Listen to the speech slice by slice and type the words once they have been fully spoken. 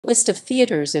List of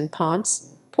theaters in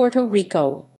Ponce, Puerto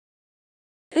Rico.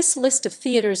 This list of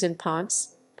theaters in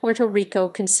Ponce, Puerto Rico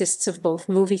consists of both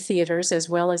movie theaters as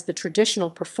well as the traditional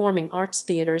performing arts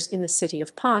theaters in the city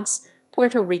of Ponce,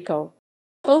 Puerto Rico.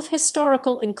 Both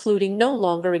historical, including no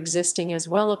longer existing, as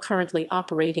well as currently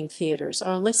operating theaters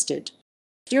are listed.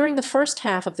 During the first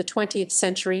half of the 20th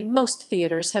century, most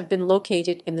theaters have been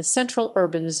located in the central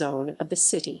urban zone of the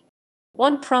city.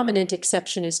 One prominent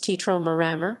exception is Teatro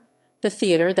Miramar, the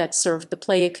theater that served the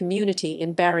Playa community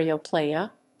in barrio Playa,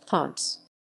 Ponce.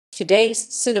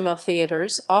 Today's cinema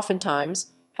theaters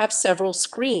oftentimes have several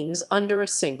screens under a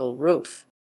single roof.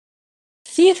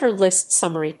 Theater list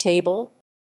summary table.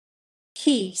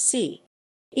 Key C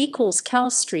equals Cal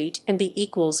Street, NB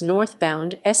equals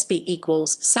northbound, SB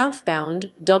equals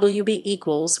southbound, WB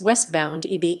equals westbound,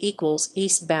 EB equals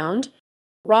eastbound.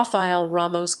 Rafael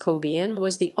Ramos Cobian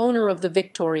was the owner of the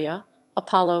Victoria,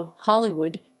 Apollo,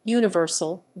 Hollywood,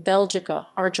 Universal, Belgica,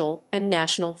 Argel, and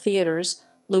National Theaters.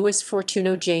 Louis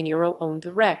Fortuno Janeiro owned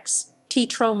the Rex.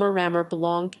 Teatro Miramar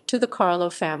belonged to the Carlo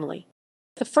family.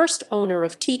 The first owner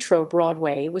of Teatro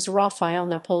Broadway was Rafael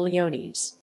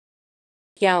Napoleones.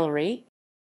 Gallery.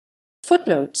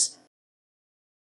 Footnotes.